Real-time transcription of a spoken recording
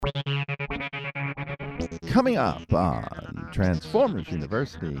Coming up on Transformers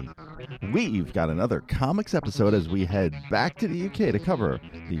University, we've got another comics episode as we head back to the UK to cover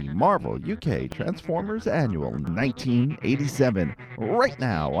the Marvel UK Transformers Annual 1987 right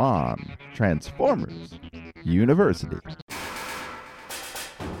now on Transformers University.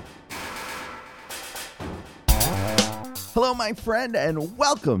 Hello, my friend, and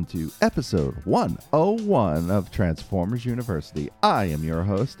welcome to episode 101 of Transformers University. I am your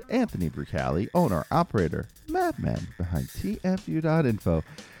host, Anthony Brucali, owner-operator, madman behind TFU.info,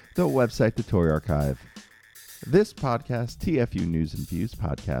 the website, the Toy Archive, this podcast, TFU News and Views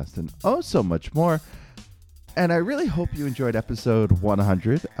podcast, and oh so much more. And I really hope you enjoyed episode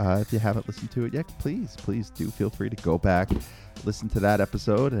 100. If you haven't listened to it yet, please do feel free to go back, listen to that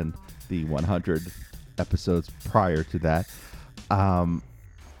episode and the 100 episodes prior to that.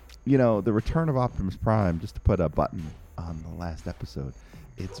 The return of Optimus Prime, just to put a button on the last episode,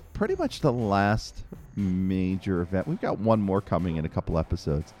 it's pretty much the last major event. We've got one more coming in a couple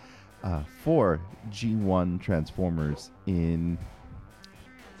episodes for G1 Transformers in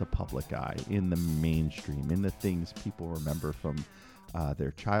the public eye, in the mainstream, in the things people remember from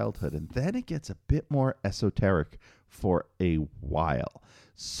their childhood. And then it gets a bit more esoteric for a while.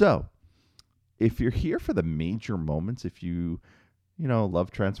 So if you're here for the major moments, if you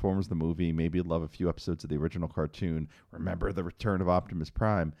love Transformers the movie, maybe love a few episodes of the original cartoon, remember the return of Optimus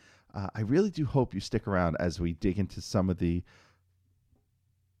Prime, I really do hope you stick around as we dig into some of the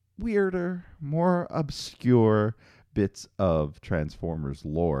weirder, more obscure bits of Transformers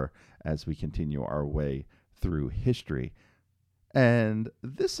lore as we continue our way through history. And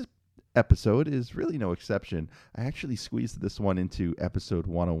this episode is really no exception. I actually squeezed this one into episode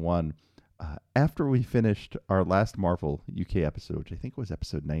 101 after we finished our last Marvel UK episode, which I think was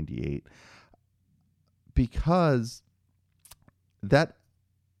episode 98, because that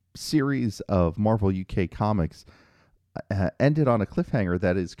series of Marvel UK comics ended on a cliffhanger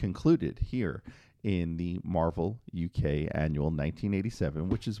that is concluded here in the Marvel UK Annual 1987,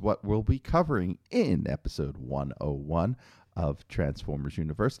 which is what we'll be covering in episode 101 of Transformers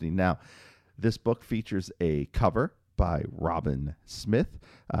University. Now, this book features a cover by Robin Smith.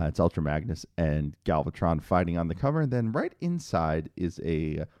 It's Ultra Magnus and Galvatron fighting on the cover, and then right inside is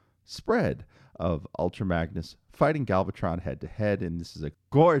a spread of Ultra Magnus fighting Galvatron head to head, and this is a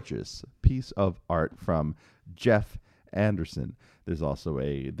gorgeous piece of art from Jeff Anderson. There's also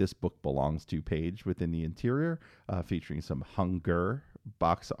a This Book Belongs To page within the interior featuring some Hunger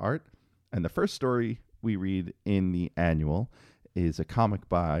box art. And the first story we read in the annual is a comic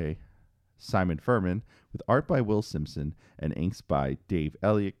by Simon Furman with art by Will Simpson and inks by Dave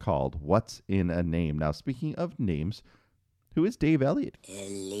Elliott called What's in a Name? Now, speaking of names, who is Dave Elliott?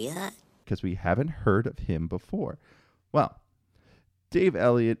 Elliott? Because we haven't heard of him before. Well, Dave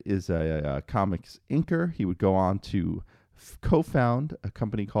Elliott is a comics inker. He would go on to co-found a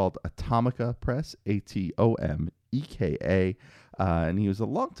company called Atomica Press, Atomeka, and he was a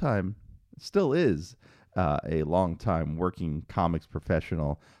long time, still is, a long-time working comics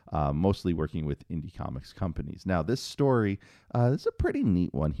professional, mostly working with indie comics companies. Now, this story is a pretty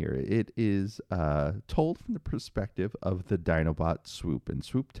neat one here. It is told from the perspective of the Dinobot Swoop, and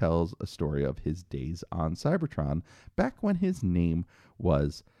Swoop tells a story of his days on Cybertron back when his name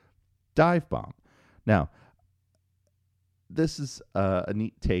was Dive Bomb. Now, this is a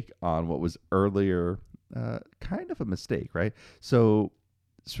neat take on what was earlier kind of a mistake, right? So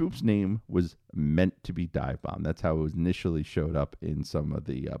Swoop's name was meant to be Dive Bomb. That's how it was initially showed up in some of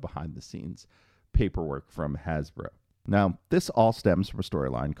the behind-the-scenes paperwork from Hasbro. Now, this all stems from a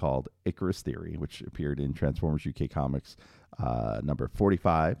storyline called Icarus Theory, which appeared in Transformers UK Comics number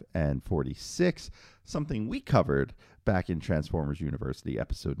 45 and 46, something we covered back in Transformers University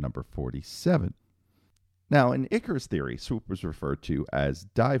episode number 47. Now, in Icarus Theory, Swoop was referred to as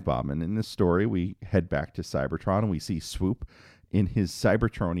Dive Bomb, and in this story, we head back to Cybertron, and we see Swoop in his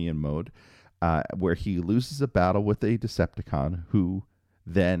Cybertronian mode, where he loses a battle with a Decepticon who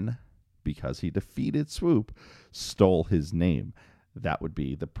then, because he defeated Swoop, stole his name. That would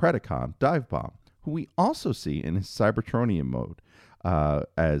be the Predacon Dive Bomb, who we also see in his Cybertronian mode,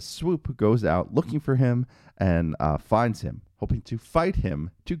 as Swoop goes out looking for him and finds him, hoping to fight him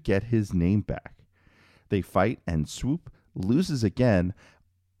to get his name back. They fight, and Swoop loses again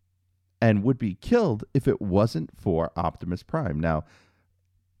and would be killed if it wasn't for Optimus Prime. Now,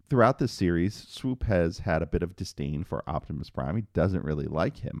 throughout this series, Swoop has had a bit of disdain for Optimus Prime. He doesn't really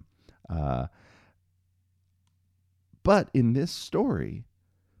like him. But in this story,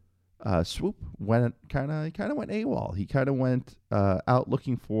 Swoop kind of went AWOL. He kind of went out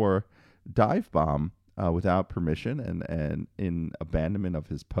looking for Dive Bomb without permission and in abandonment of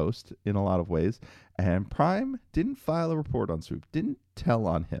his post in a lot of ways. And Prime didn't file a report on Swoop, didn't tell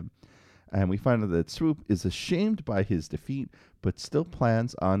on him. And we find out that Swoop is ashamed by his defeat, but still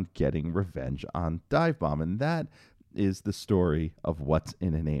plans on getting revenge on Dive Bomb. And that is the story of What's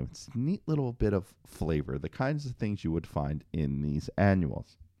in a Name. It's a neat little bit of flavor, the kinds of things you would find in these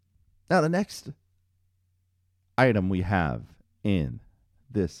annuals. Now, the next item we have in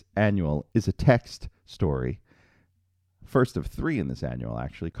this annual is a text story, first of 3 in this annual,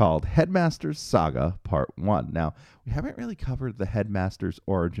 actually, called Headmaster's Saga Part 1. Now, we haven't really covered the Headmaster's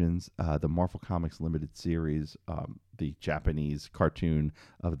origins, the Marvel Comics Limited series, the Japanese cartoon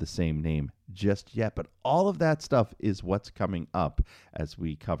of the same name just yet, but all of that stuff is what's coming up as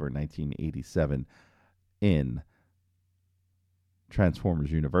we cover 1987 in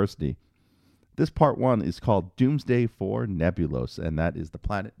Transformers University. This Part 1 is called Doomsday for Nebulos, and that is the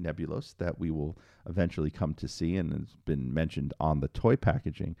planet Nebulos that we will eventually come to see and has been mentioned on the toy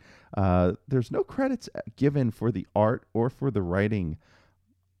packaging. There's no credits given for the art or for the writing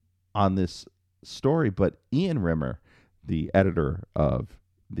on this story, but Ian Rimmer, the editor of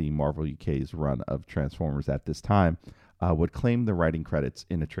the Marvel UK's run of Transformers at this time, would claim the writing credits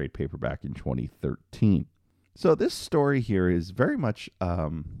in a trade paperback in 2013. So this story here is very much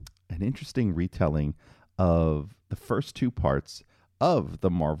an interesting retelling of the first 2 parts of the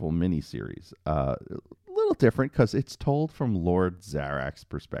Marvel miniseries. A little different because it's told from Lord Zarak's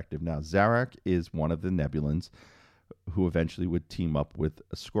perspective. Now, Zarak is one of the Nebulans who eventually would team up with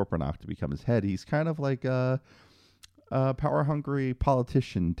Scorponok to become his head. He's kind of like a power-hungry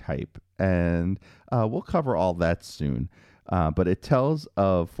politician type, and we'll cover all that soon. But it tells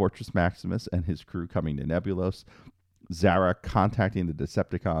of Fortress Maximus and his crew coming to Nebulos, Zarak contacting the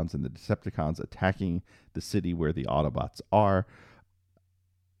Decepticons, and the Decepticons attacking the city where the Autobots are.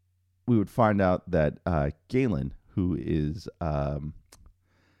 We would find out that Galen, who is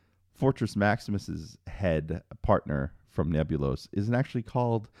Fortress Maximus's head partner from Nebulos, isn't actually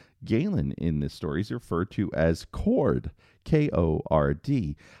called Galen in this story. He's referred to as Kord,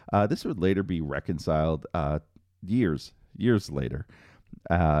 K-O-R-D. This would later be reconciled years later,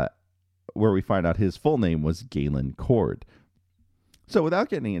 where we find out his full name was Galen Kord. So without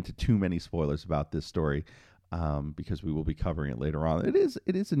getting into too many spoilers about this story, because we will be covering it later on, it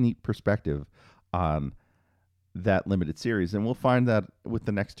is a neat perspective on that limited series, and we'll find that with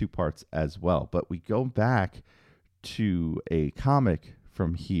the next 2 parts as well. But we go back to a comic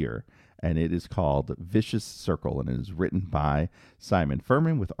from here, and it is called Vicious Circle, and it is written by Simon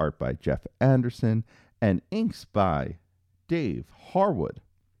Furman with art by Jeff Anderson and inks by Dave Harwood.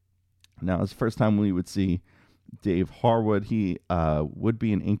 Now, it's the first time we would see Dave Harwood. He would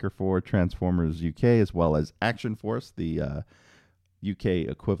be an inker for Transformers UK as well as Action Force, the UK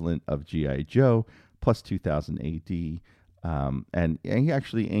equivalent of G.I. Joe, plus 2000 AD. And he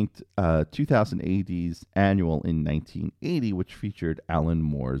actually inked 2000 AD's annual in 1980, which featured Alan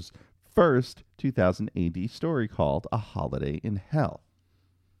Moore's first 2000 AD story called A Holiday in Hell.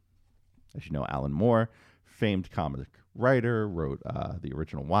 As you know, Alan Moore, famed comic writer, wrote the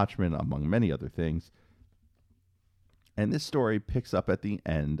original Watchmen, among many other things. And this story picks up at the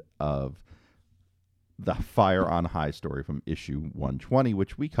end of the Fire on High story from issue 120,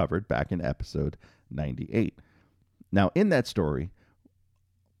 which we covered back in episode 98. Now, in that story,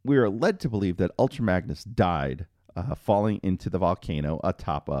 we are led to believe that Ultra Magnus died falling into the volcano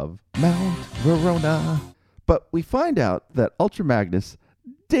atop of Mount Verona. But we find out that Ultra Magnus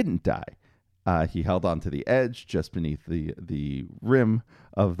didn't die. He held on to the edge just beneath the rim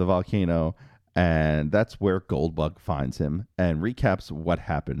of the volcano, and that's where Goldbug finds him and recaps what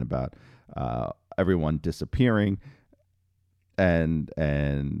happened about everyone disappearing and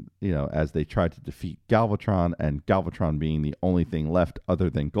you know, as they tried to defeat Galvatron, and Galvatron being the only thing left other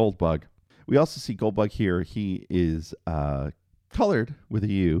than Goldbug. We also see Goldbug here. He is colored with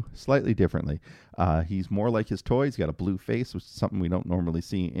a U slightly differently. He's more like his toy. He's got a blue face, which is something we don't normally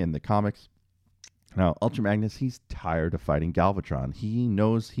see in the comics. Now, Ultra Magnus, he's tired of fighting Galvatron. He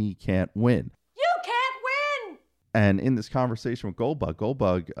knows he can't win. You can't win! And in this conversation with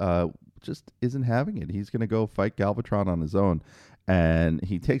Goldbug just isn't having it. He's going to go fight Galvatron on his own. And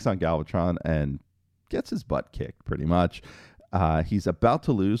he takes on Galvatron and gets his butt kicked, pretty much. He's about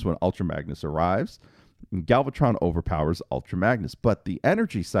to lose when Ultra Magnus arrives. Galvatron overpowers Ultra Magnus, but the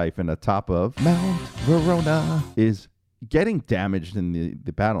energy siphon atop of Mount Verona is getting damaged in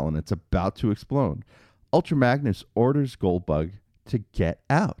the battle, and it's about to explode. Ultra Magnus orders Goldbug to get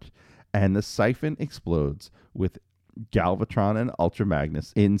out, and the siphon explodes with Galvatron and Ultra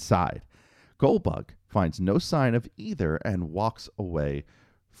Magnus inside. Goldbug finds no sign of either and walks away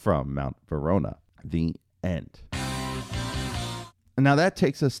from Mount Verona. The end. And now that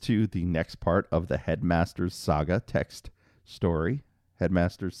takes us to the next part of the Headmasters Saga text story.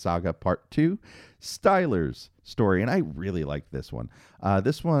 Headmasters Saga Part 2, Styler's story. And I really like this one.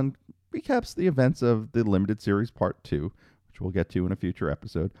 This one recaps the events of the limited series Part 2, which we'll get to in a future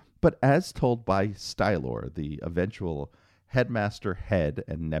episode, but as told by Stylor, the eventual headmaster head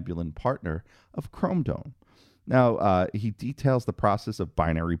and Nebulan partner of Chrome Dome. Now, he details the process of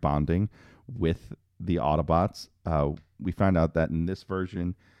binary bonding with the Autobots. We find out that in this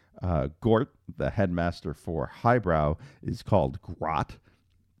version, Gort, the headmaster for Highbrow, is called Grot.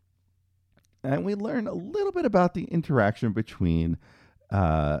 And we learn a little bit about the interaction between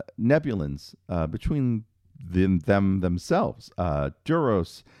Nebulans, between them themselves.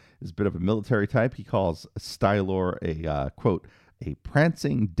 Duros is a bit of a military type. He calls Stylor a, quote, a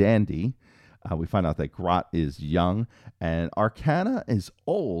prancing dandy. We find out that Grot is young, and Arcana is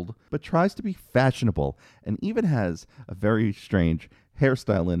old, but tries to be fashionable, and even has a very strange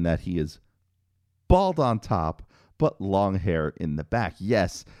hairstyle in that he is bald on top, but long hair in the back.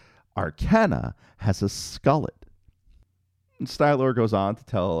 Yes, Arcana has a skullet. Stylor goes on to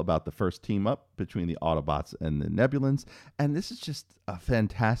tell about the first team up between the Autobots and the Nebulans, and this is just a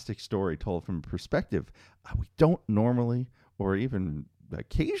fantastic story told from a perspective we don't normally or even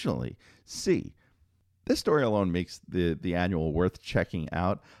occasionally see. This story alone makes the annual worth checking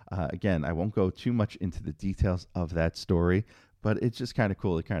out. Again, I won't go too much into the details of that story, but it's just kind of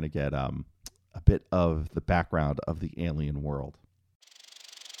cool to kind of get a bit of the background of the alien world.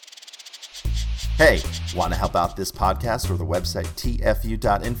 Hey, want to help out this podcast or the website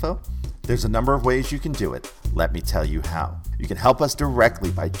tfu.info? There's a number of ways you can do it. Let me tell you how. You can help us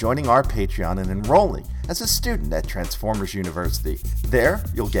directly by joining our Patreon and enrolling as a student at Transformers University. There,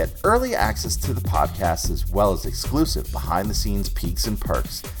 you'll get early access to the podcast as well as exclusive behind-the-scenes peeks and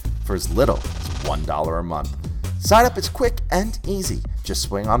perks for as little as $1 a month. Sign up is quick and easy. Just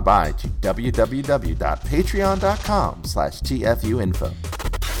swing on by to www.patreon.com/tfuinfo.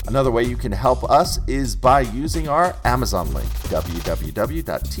 Another way you can help us is by using our Amazon link,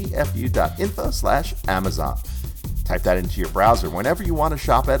 www.tfu.info/Amazon. Type that into your browser whenever you want to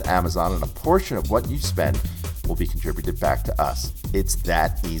shop at Amazon, and a portion of what you spend will be contributed back to us. It's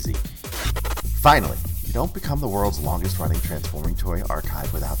that easy. Finally, you don't become the world's longest running transforming toy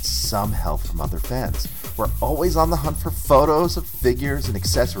archive without some help from other fans. We're always on the hunt for photos of figures and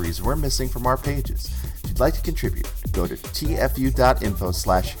accessories we're missing from our pages. If you'd like to contribute, go to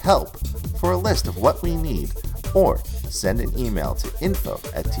tfu.info/help for a list of what we need, or send an email to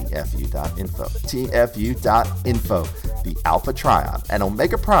info@tfu.info. tfu.info, the Alpha Trion and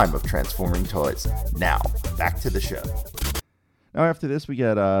Omega Prime of transforming toys. Now, back to the show. Now, after this, we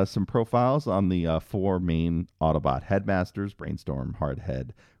get some profiles on the four main Autobot headmasters: Brainstorm,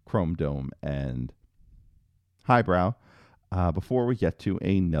 Hardhead, Chrome Dome, and Highbrow, before we get to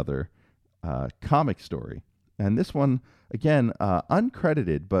another comic story. And this one, again,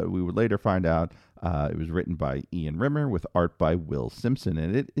 uncredited, but we would later find out it was written by Ian Rimmer with art by Will Simpson,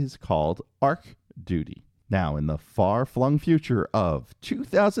 and it is called Arc Duty. Now, in the far-flung future of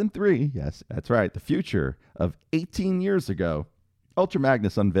 2003, yes, that's right, the future of 18 years ago, Ultra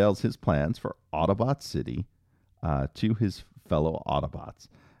Magnus unveils his plans for Autobot City to his fellow Autobots.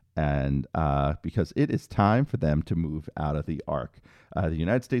 And because it is time for them to move out of the Ark. The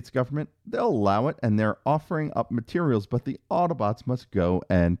United States government, they'll allow it, and they're offering up materials, but the Autobots must go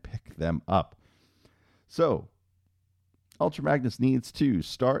and pick them up. So, Ultra Magnus needs to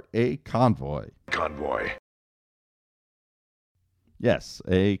start a convoy. Convoy. Yes,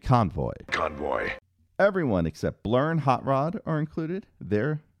 a convoy. Convoy. Everyone except Blur and Hot Rod are included.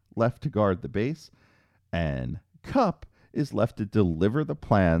 They're left to guard the base, and Cup is left to deliver the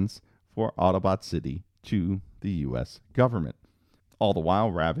plans for Autobot City to the U.S. government. All the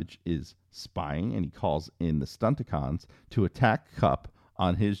while, Ravage is spying, and he calls in the Stunticons to attack Cup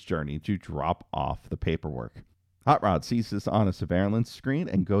on his journey to drop off the paperwork. Hot Rod sees this on a surveillance screen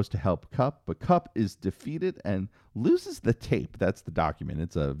and goes to help Cup, but Cup is defeated and loses the tape. That's the document.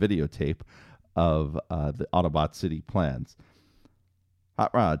 It's a videotape of the Autobot City plans.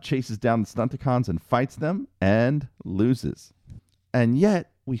 Hot Rod chases down the Stunticons and fights them and loses. And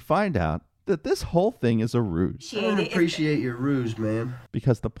yet, we find out that this whole thing is a ruse. I don't appreciate your ruse, man.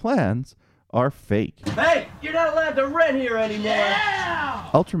 Because the plans are fake. Hey, you're not allowed to rent here anymore. Yeah!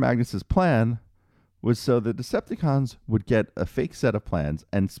 Ultra Magnus's plan was so the Decepticons would get a fake set of plans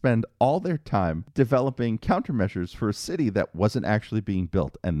and spend all their time developing countermeasures for a city that wasn't actually being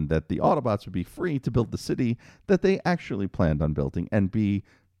built, and that the Autobots would be free to build the city that they actually planned on building and be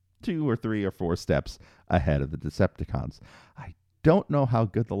 2 or 3 or 4 steps ahead of the Decepticons. I don't know how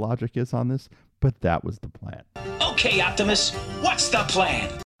good the logic is on this, but that was the plan. Okay, Optimus, what's the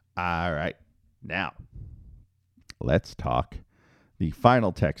plan? All right, now let's talk the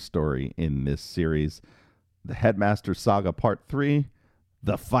final text story in this series, the Headmaster Saga Part 3,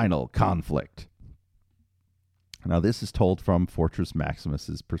 The Final Conflict. Now, this is told from Fortress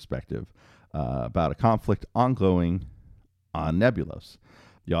Maximus's perspective about a conflict ongoing on Nebulos.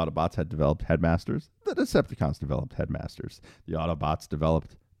 The Autobots had developed Headmasters. The Decepticons developed Headmasters. The Autobots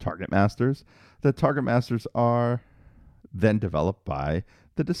developed Target Masters. The Target Masters are then developed by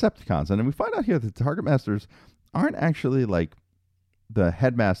the Decepticons. And then we find out here that the Target Masters aren't actually like the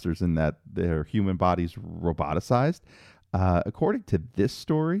Headmasters in that their human bodies roboticized. According to this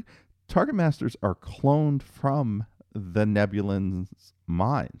story, Target Masters are cloned from the Nebulans'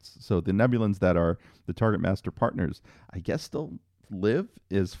 minds. So the Nebulans that are the Target Master partners, I guess, still live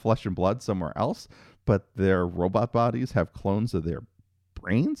as flesh and blood somewhere else, but their robot bodies have clones of their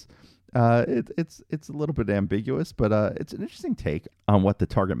brains. It's a little bit ambiguous, but it's an interesting take on what the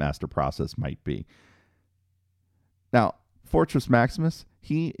Target Master process might be. Now, Fortress Maximus,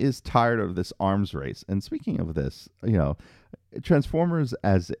 he is tired of this arms race. And speaking of this, Transformers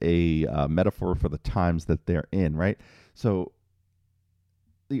as a metaphor for the times that they're in, right? So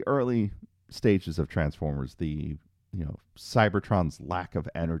the early stages of Transformers, the Cybertron's lack of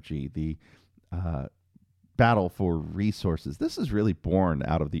energy, the battle for resources. This is really born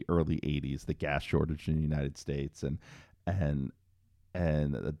out of the early 80s, the gas shortage in the United States and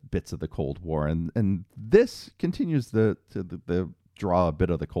bits of the Cold War. And this continues to draw a bit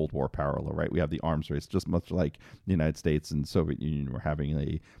of the Cold War parallel, right? We have the arms race, just much like the United States and Soviet Union were having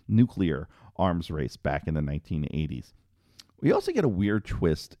a nuclear arms race back in the 1980s. We also get a weird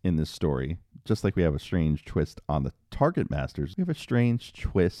twist in this story, just like we have a strange twist on the Target Masters. We have a strange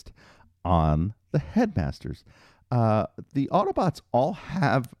twist on the Headmasters. The Autobots all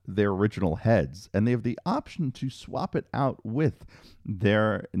have their original heads, and they have the option to swap it out with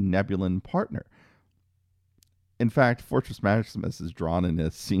their Nebulan partner. In fact, Fortress Maximus is drawn in a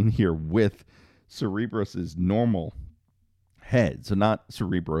scene here with Cerebros' normal head. So not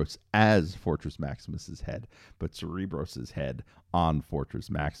Cerebros as Fortress Maximus's head, but Cerebros' head on Fortress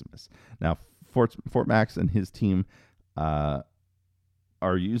Maximus. Now, Fort Max and his team are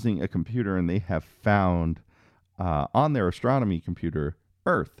using a computer, and they have found on their astronomy computer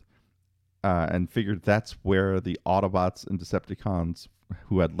Earth, and figured that's where the Autobots and Decepticons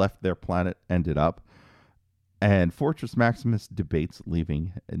who had left their planet ended up. And Fortress Maximus debates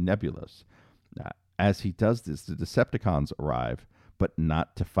leaving Nebulos. As he does this, the Decepticons arrive, but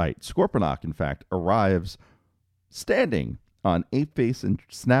not to fight. Scorponok, in fact, arrives standing on Ape-Face and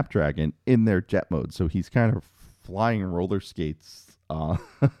Snapdragon in their jet mode. So he's kind of flying roller skates on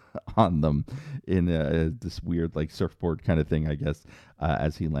them in this weird like surfboard kind of thing, I guess,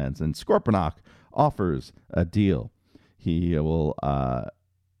 as he lands. And Scorponok offers a deal. He will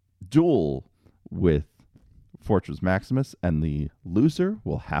duel with Fortress Maximus, and the loser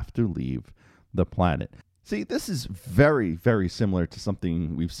will have to leave the planet. See, this is very, very similar to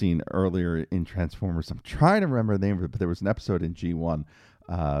something we've seen earlier in Transformers. I'm trying to remember the name of it, but there was an episode in G1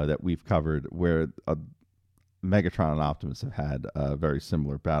 that we've covered where Megatron and Optimus have had a very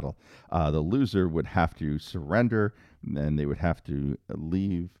similar battle. The loser would have to surrender, and they would have to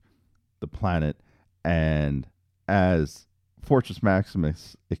leave the planet. And as Fortress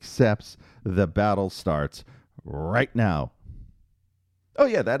Maximus accepts, the battle starts right now. Oh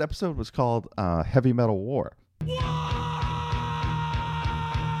yeah, that episode was called Heavy Metal War.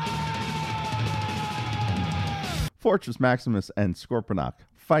 Fortress Maximus and Scorponok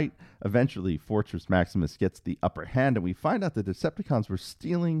fight. Eventually, Fortress Maximus gets the upper hand, and we find out the Decepticons were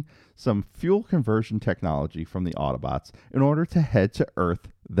stealing some fuel conversion technology from the Autobots in order to head to Earth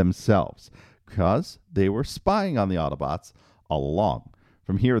themselves, because they were spying on the Autobots all along.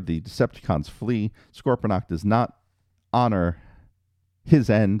 From here, the Decepticons flee. Scorponok does not honor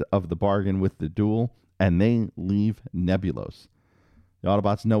his end of the bargain with the duel, and they leave Nebulos. The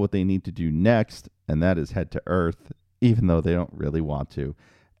Autobots know what they need to do next, and that is head to Earth, even though they don't really want to.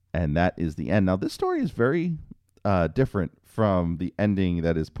 And that is the end. Now, this story is very different from the ending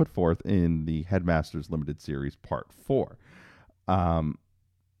that is put forth in the Headmasters Limited Series Part 4.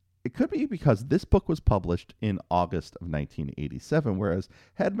 It could be because this book was published in August of 1987, whereas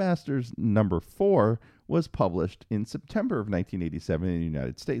Headmasters number 4 was published in September of 1987 in the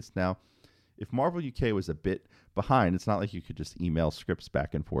United States. Now, if Marvel UK was a bit behind, it's not like you could just email scripts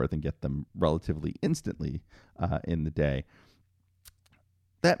back and forth and get them relatively instantly in the day.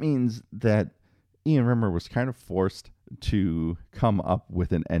 That means that Ian Rimmer was kind of forced to come up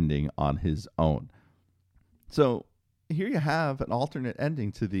with an ending on his own. So here you have an alternate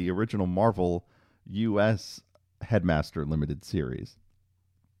ending to the original Marvel U.S. Headmaster Limited series,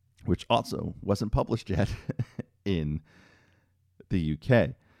 which also wasn't published yet in the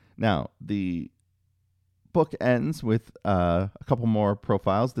UK. Now, the book ends with a couple more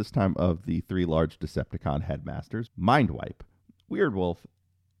profiles, this time of the three large Decepticon headmasters, Mindwipe, Weirdwolf,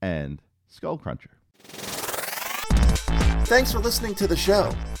 and Skullcruncher. Thanks for listening to the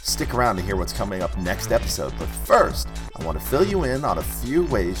show. Stick around to hear what's coming up next episode, but first, I want to fill you in on a few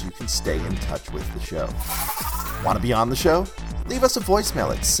ways you can stay in touch with the show. Want to be on the show? Leave us a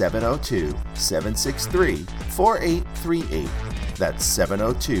voicemail at 702-763-4838. That's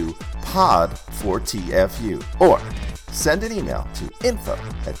 702-POD-4TFU. Or send an email to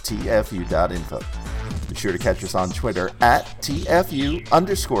info@tfu.info. Be sure to catch us on Twitter at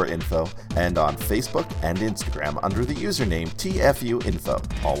TFU_info and on Facebook and Instagram under the username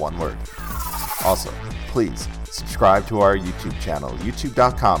TFUinfo, all one word. Also, please subscribe to our YouTube channel,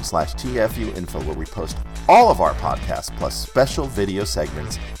 youtube.com/TFUinfo, where we post all of our podcasts, plus special video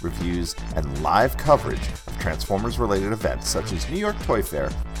segments, reviews, and live coverage of Transformers-related events such as New York Toy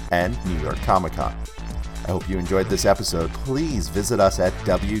Fair and New York Comic Con. I hope you enjoyed this episode. Please visit us at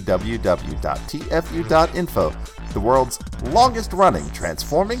www.tfu.info, the world's longest-running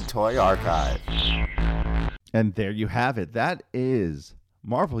transforming toy archive. And there you have it. That is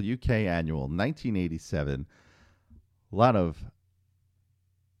Marvel UK Annual 1987. A lot of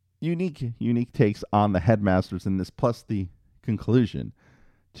unique takes on the headmasters in this, plus the conclusion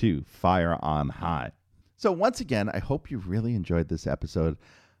to Fire on High. So once again, I hope you really enjoyed this episode.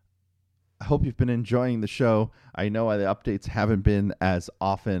 I hope you've been enjoying the show. I know the updates haven't been as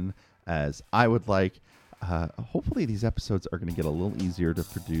often as I would like. Hopefully these episodes are going to get a little easier to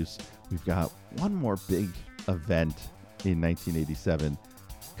produce. We've got one more big event in 1987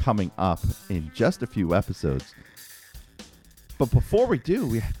 coming up in just a few episodes. But before we do,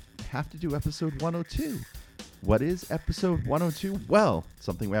 we have to do episode 102. What is episode 102? Well,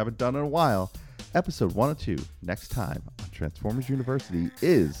 something we haven't done in a while. Episode 102, next time on Transformers University,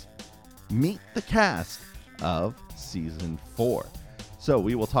 is Meet the Cast of Season 4. So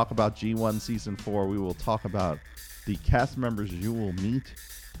we will talk about G1 Season 4. We will talk about the cast members you will meet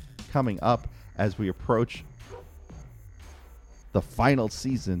coming up as we approach the final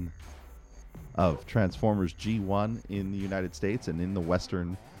season of Transformers G1 in the United States and in the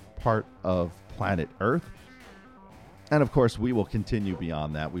western part of planet Earth. And of course, we will continue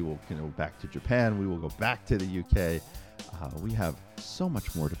beyond that. We will go back to Japan. We will go back to the UK. We have so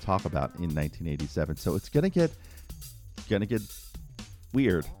much more to talk about in 1987. So it's gonna get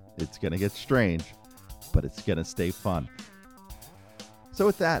weird. It's gonna get strange, but it's gonna stay fun. So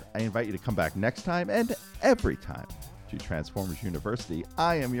with that, I invite you to come back next time and every time to Transformers University.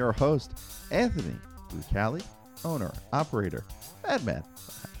 I am your host, Anthony Lucali, owner, operator, Madman,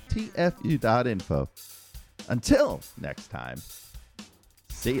 TFU.info. Until next time,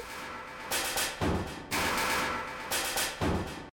 see ya.